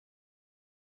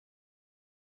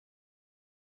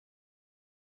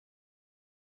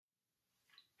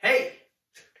Hey,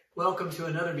 welcome to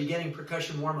another beginning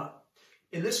percussion warm-up.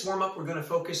 In this warm-up, we're going to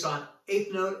focus on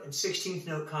 8th note and 16th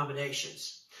note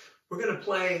combinations. We're going to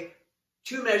play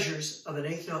two measures of an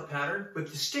 8th note pattern with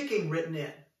the sticking written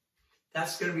in.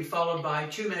 That's going to be followed by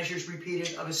two measures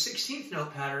repeated of a 16th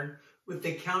note pattern with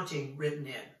the counting written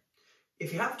in.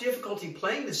 If you have difficulty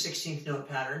playing the 16th note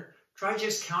pattern, try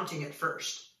just counting it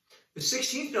first. The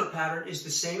 16th note pattern is the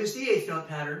same as the 8th note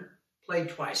pattern, played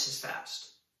twice as fast.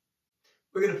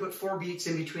 We're going to put 4 beats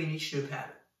in between each new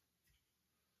pattern.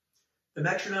 The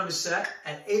metronome is set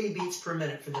at 80 beats per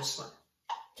minute for this one.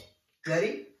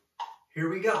 Ready? Here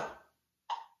we go.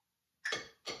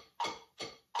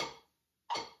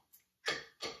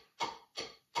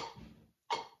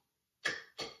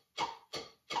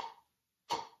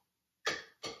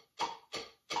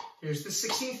 Here's the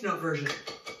 16th note version.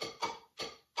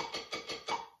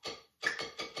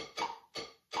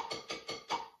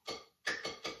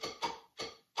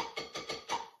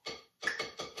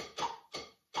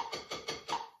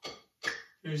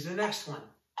 Here's the next one.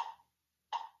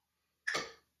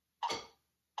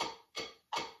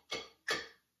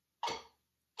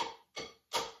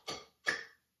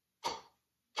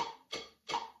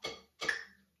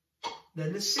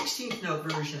 Then the 16th note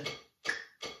version.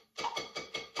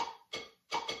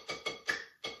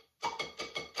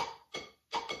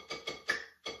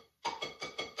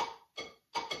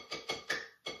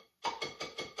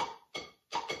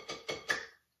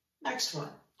 Next one.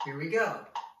 Here we go.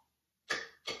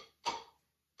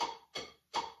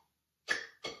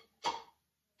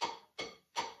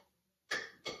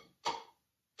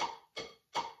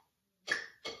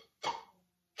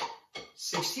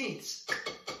 Sixteenths.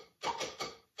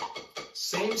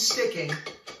 Same sticking.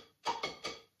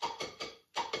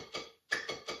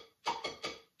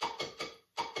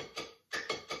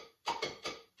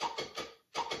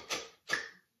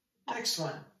 Next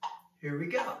one. Here we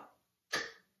go.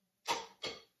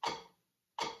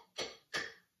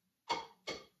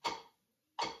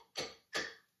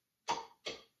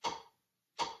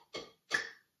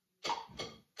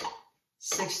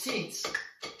 Sixteenths.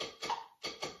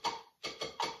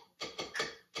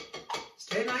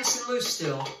 Stay nice and loose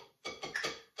still.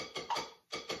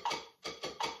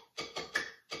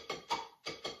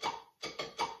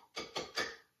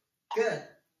 Good.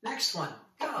 Next one.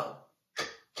 Go.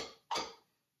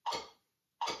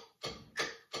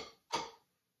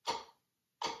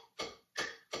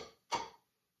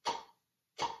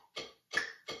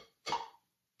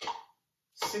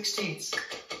 Sixteenths.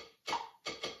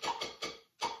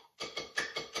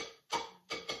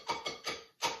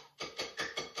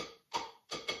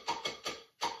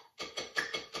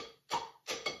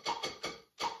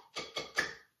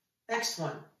 Next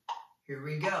one. Here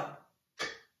we go.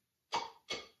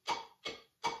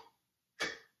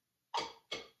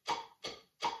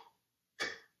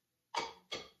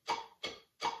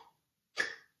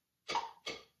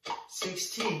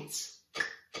 Sixteenths.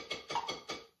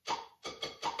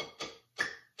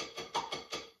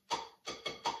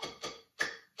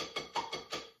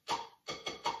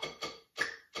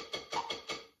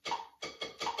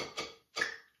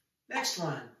 Next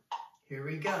one. Here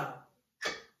we go.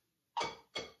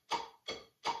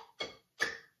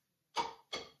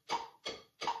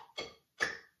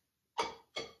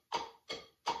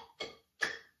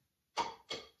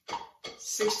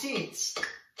 Sixteenths.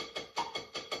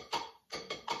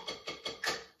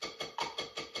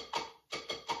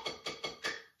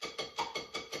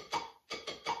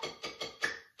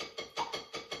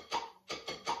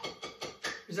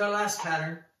 Here's our last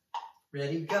pattern.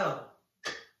 Ready, go.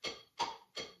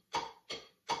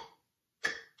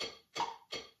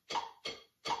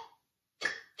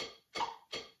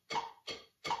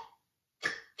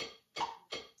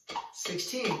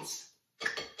 Sixteenths.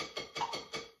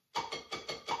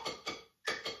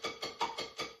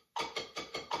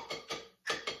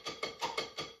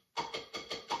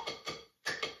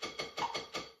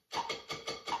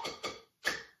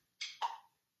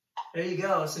 There you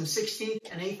go, some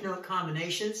 16th and 8th note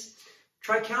combinations.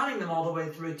 Try counting them all the way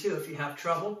through too if you have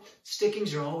trouble.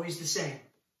 Stickings are always the same.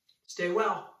 Stay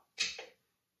well.